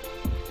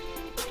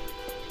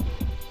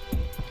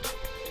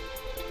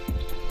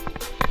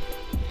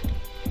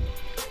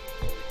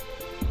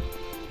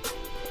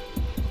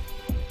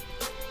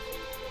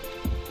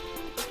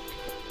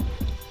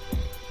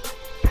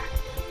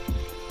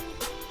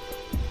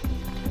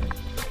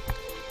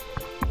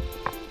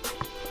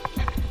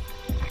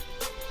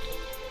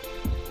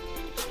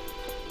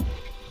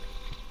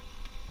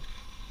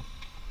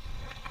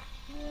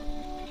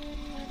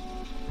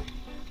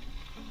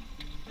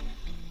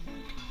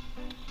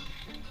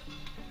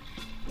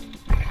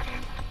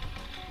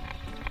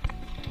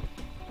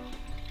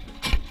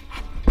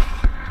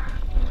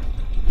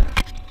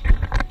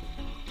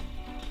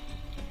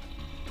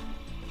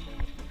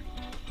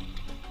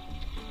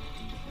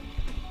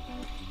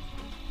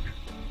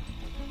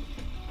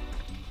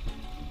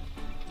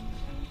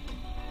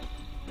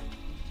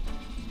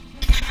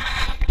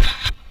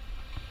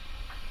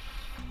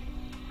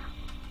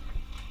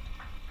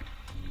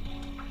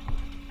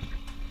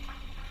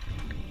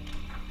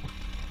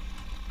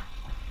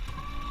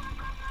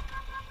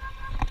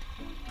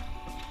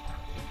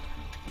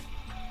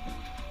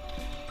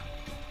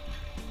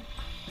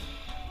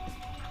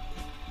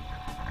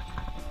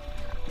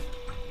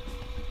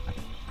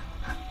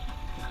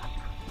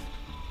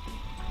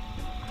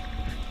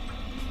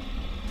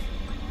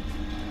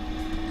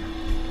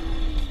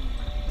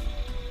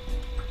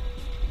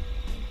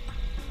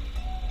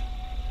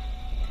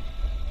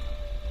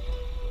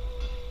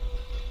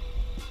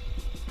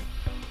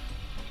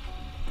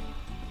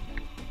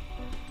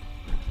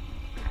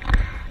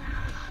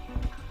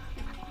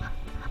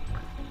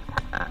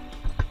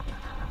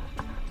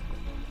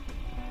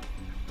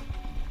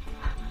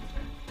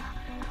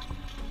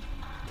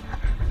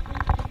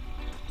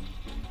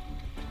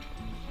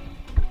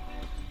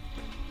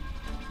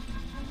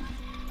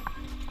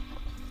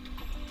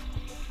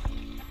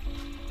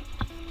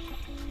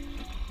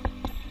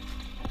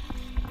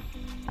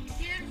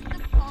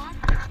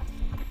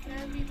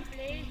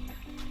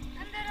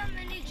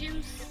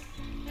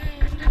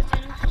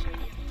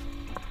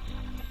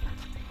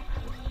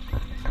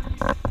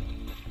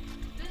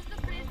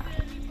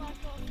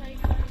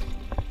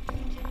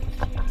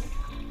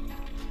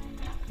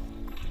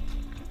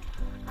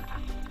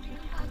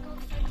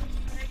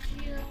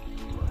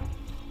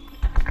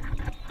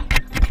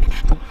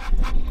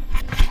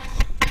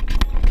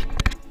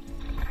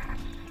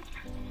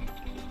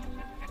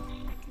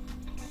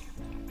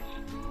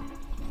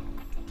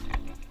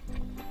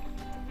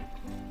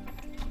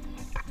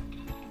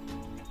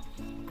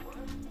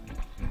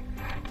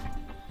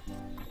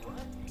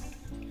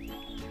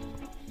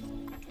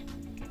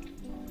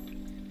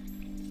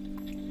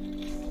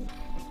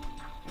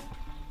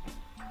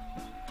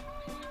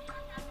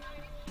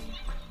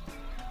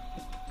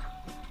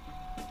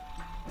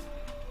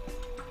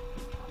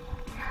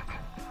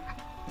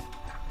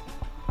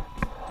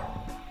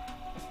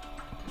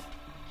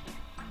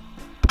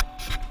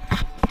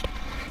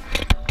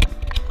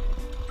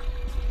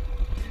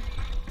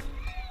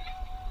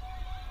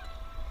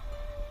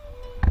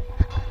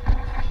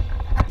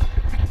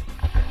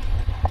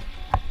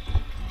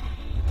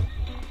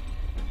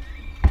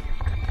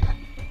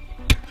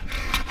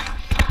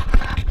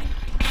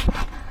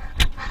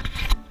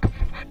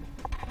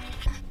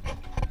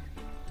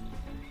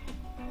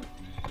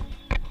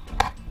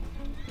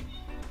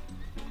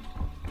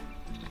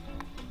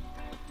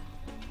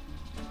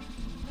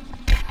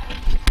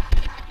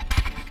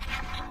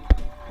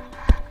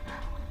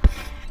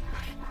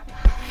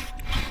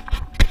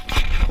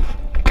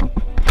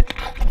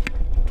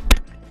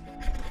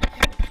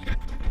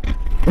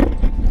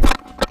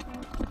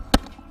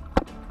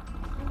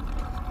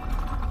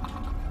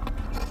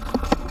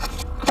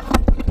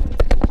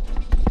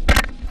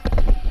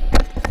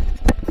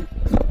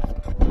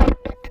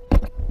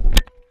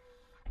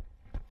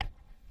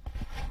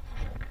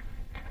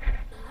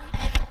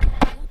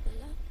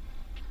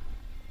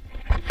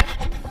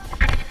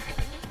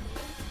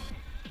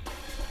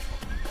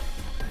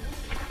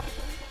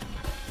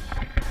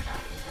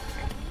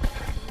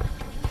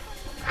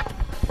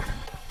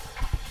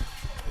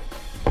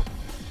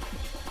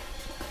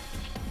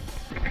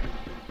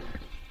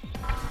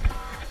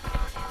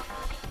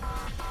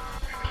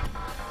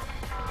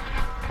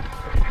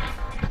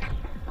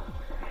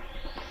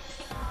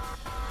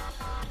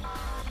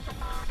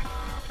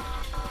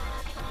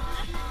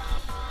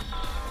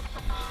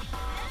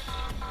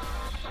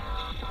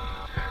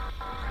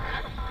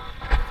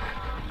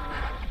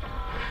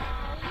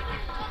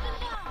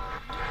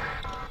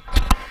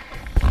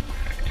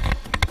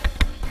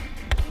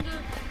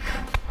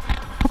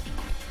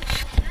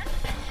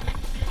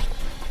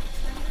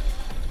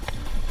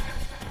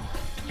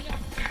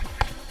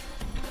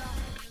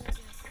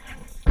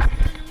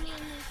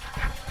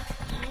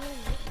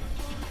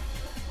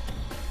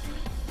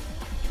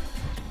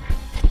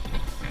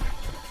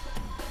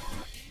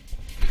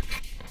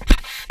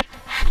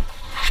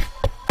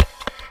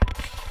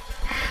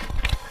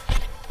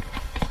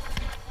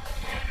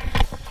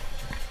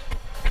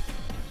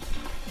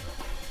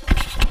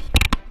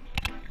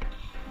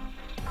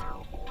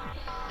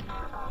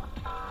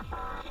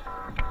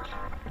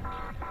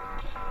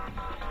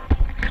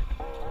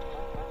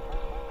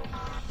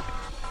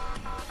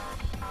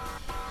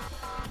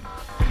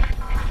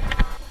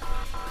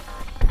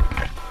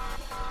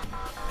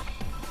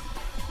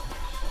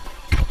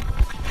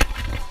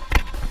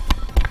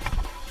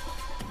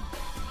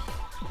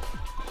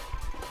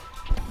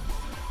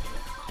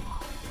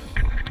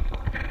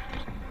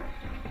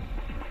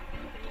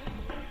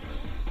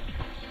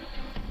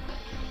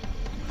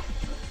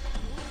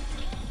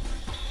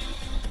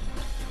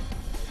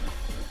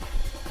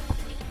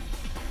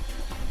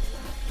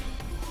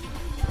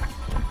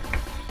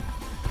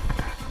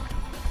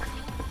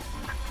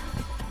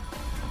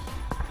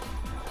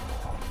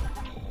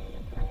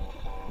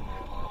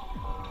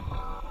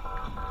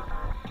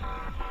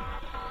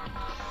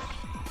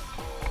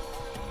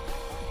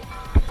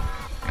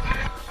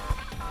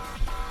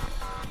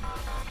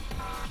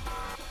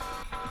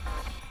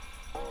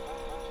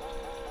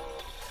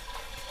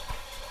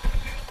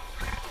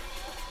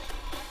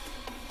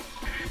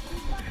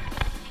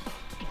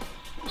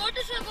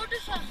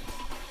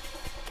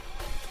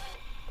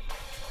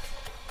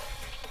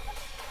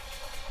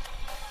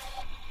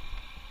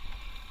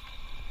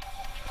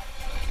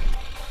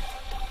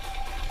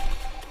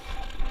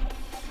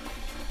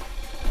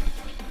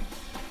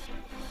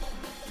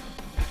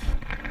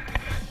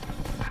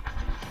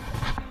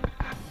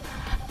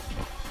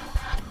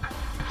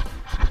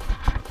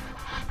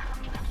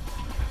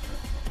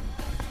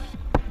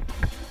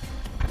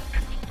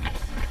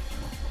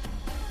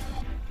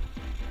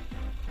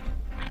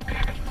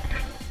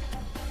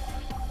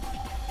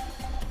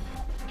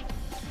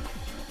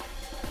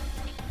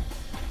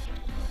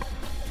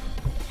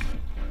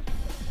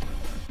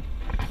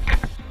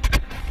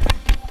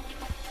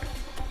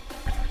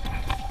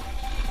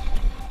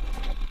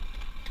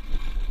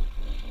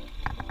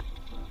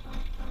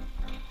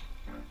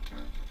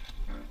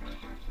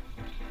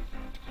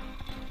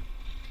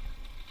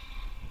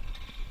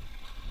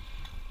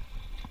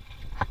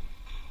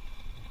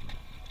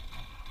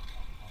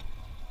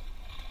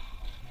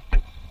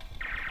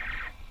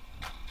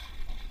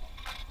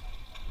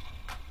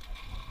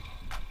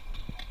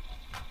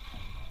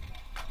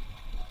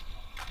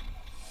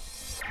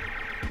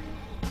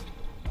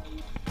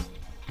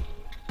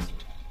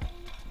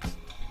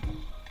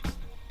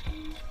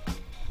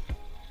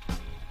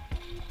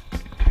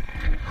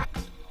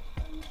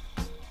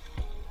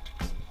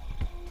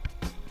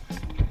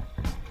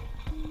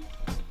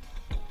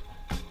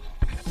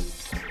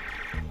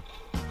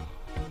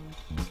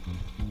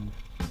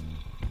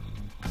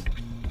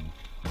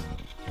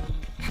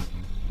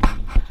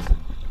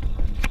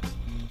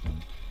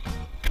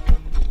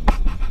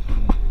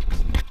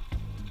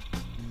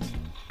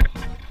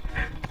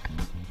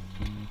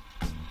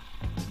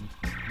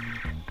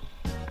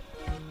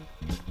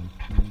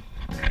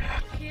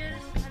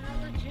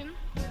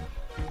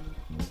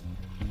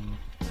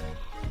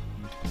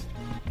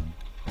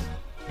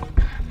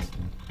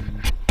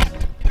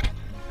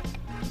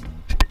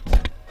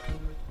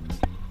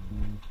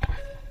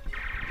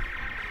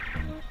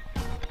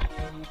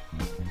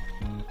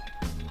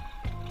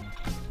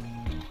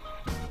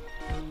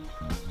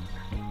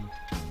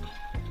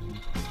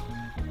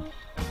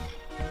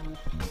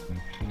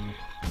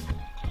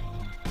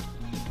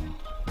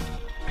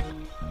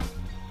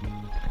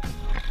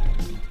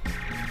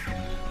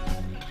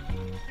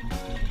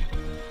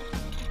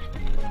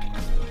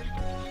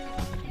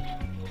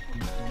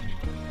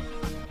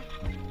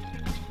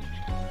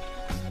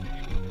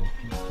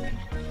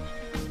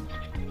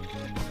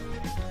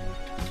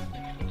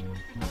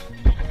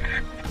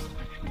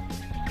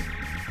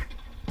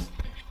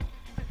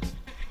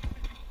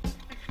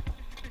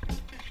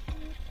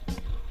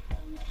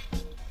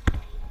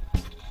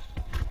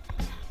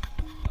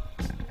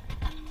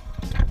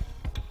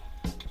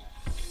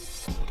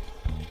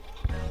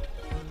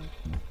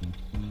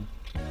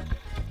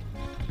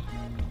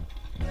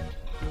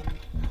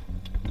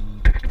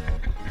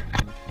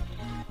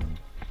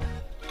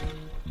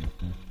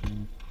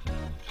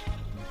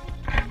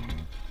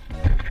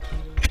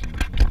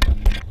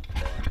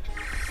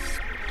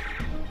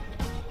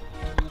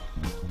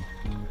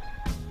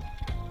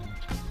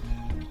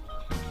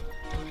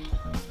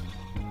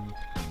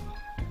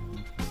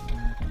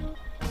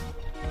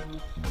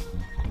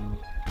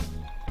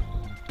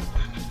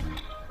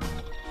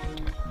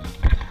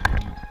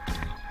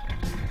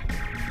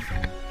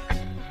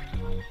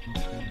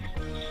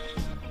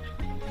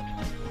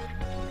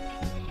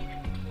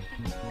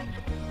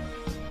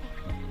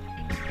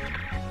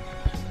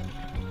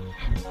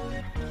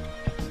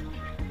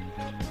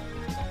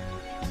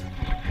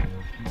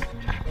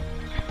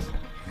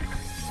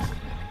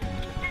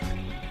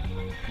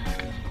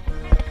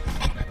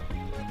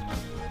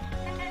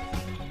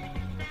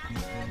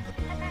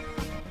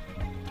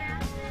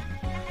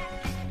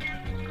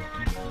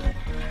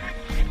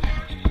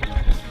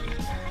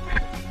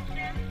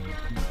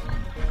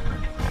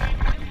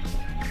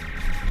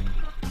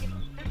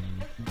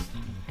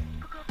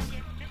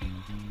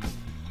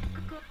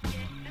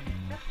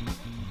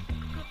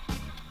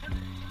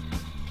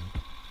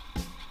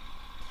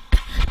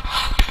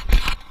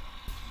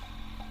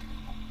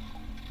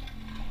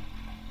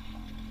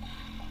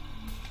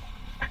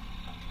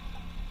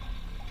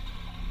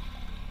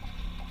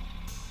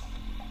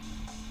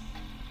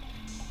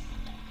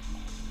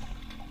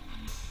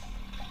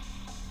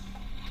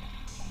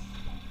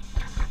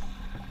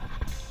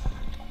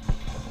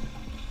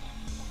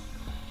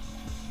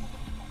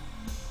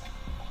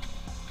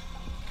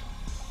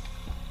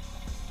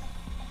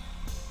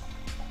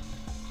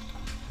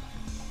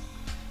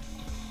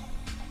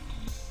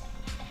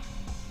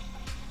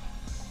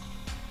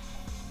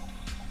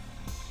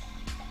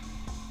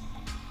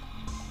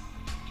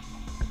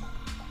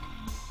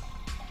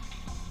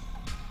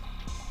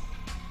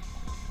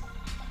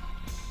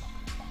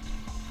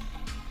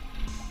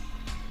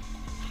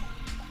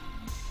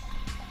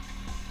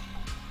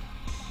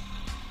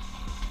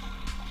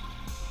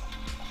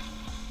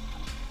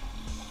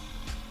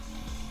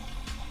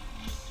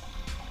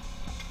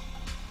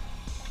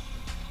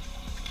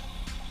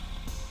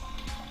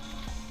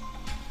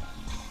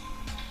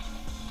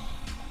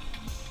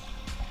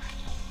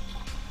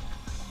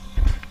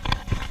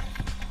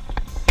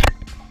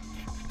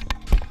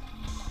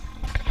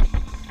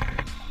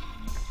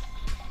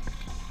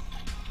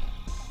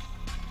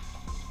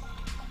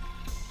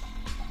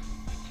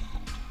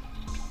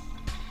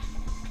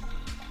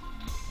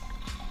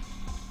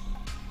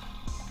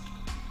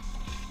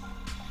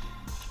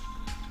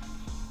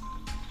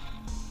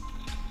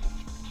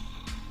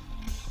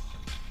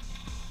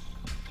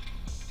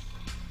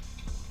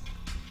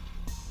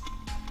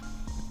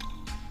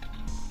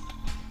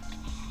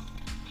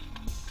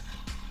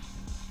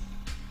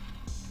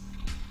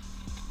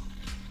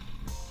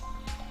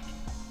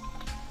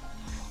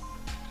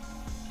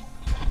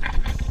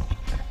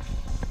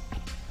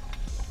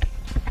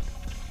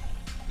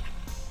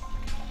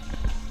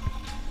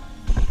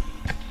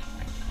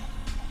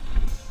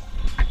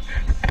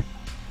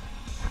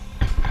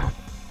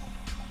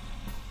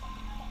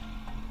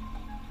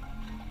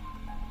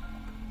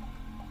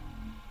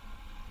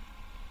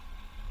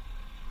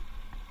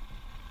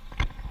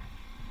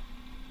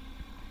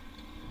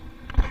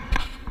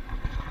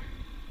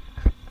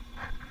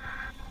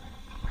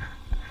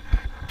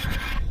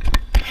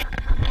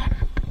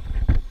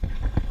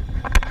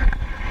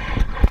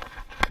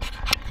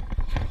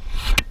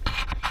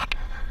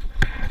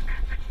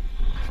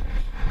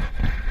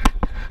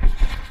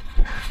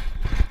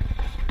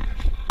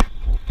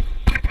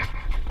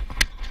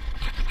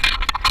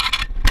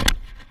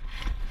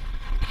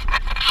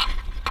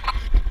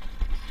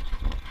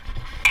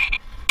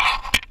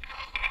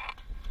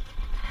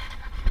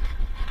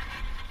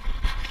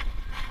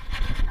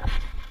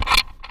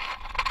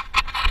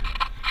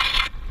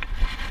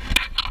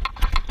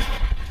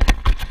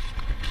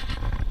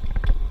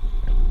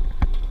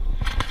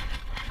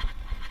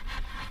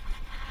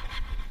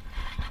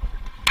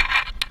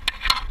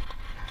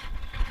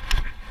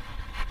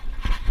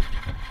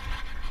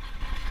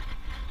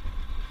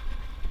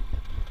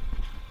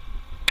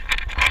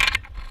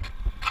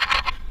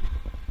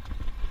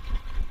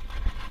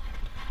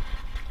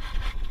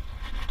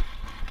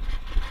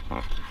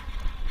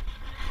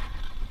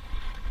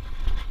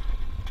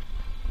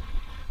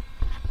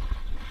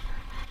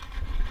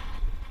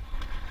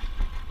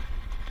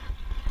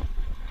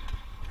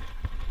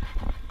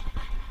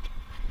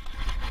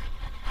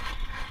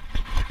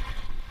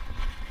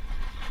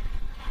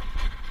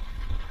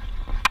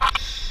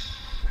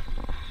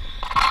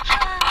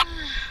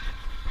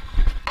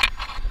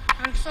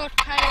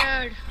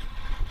 tired.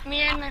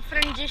 Me and my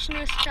friend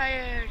Jishnu is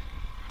tired.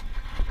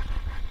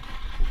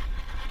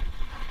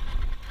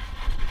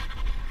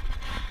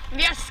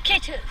 We are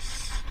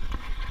skaters.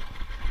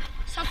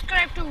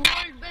 Subscribe to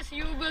World Best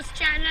Youbers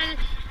channel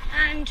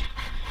and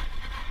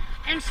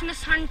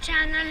Ensigns Hunt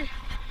channel.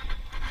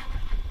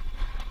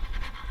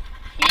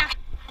 Yeah,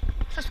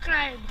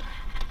 subscribe.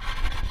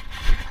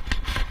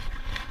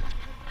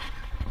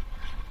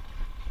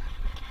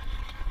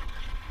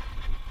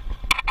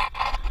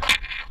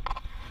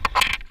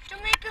 To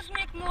make us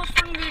make more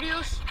fun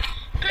videos,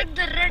 click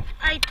the red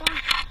icon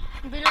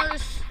below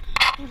this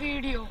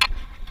video.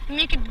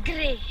 Make it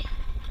grey.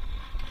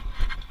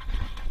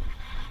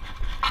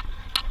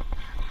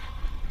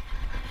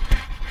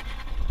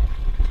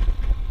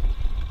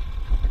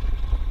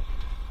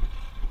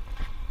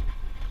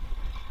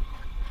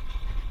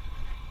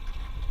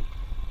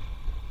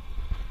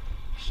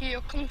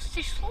 Here comes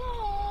the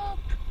slope.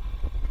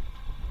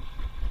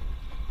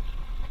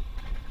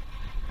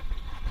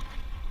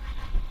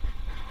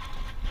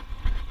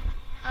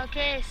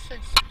 Okay, so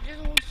this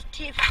is a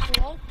steep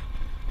slope.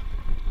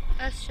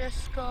 Let's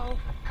just go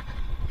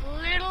a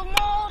little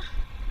more.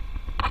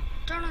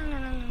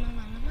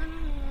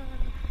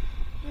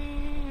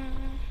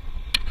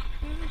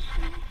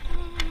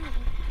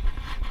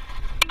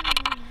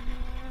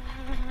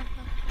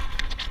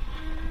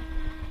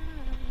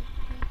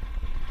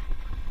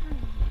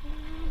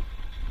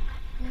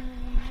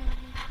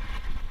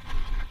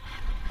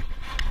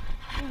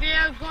 We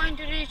are going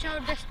to reach our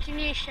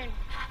destination.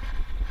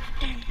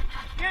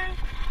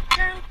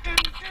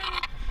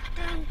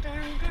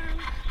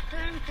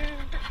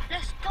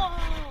 Let's go.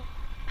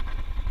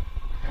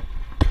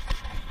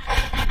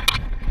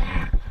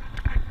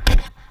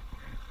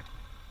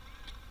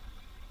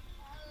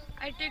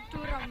 I take 2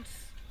 rounds.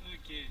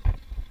 Okay.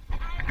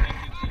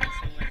 Thank you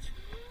so much.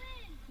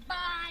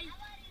 Bye.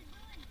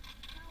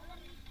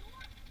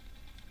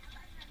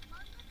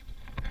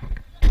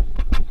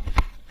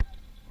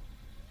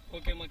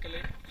 Okay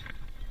மக்களே,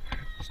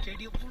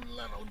 stadium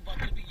ஃபுல்லாக round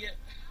பார்த்துருப்பீங்க.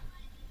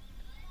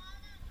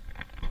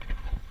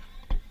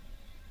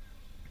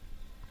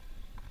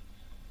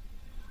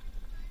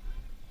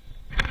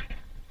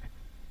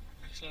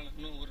 ஆக்சுவலாக நான்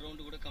இன்னும் ஒரு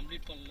round கூட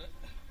complete பண்ணல.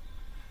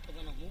 இப்போ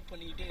தான் நான் மூவ்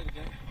பண்ணிக்கிட்டே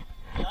இருக்கேன்.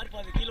 யார்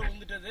பாதி கீழே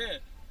விழுந்துட்டேன்.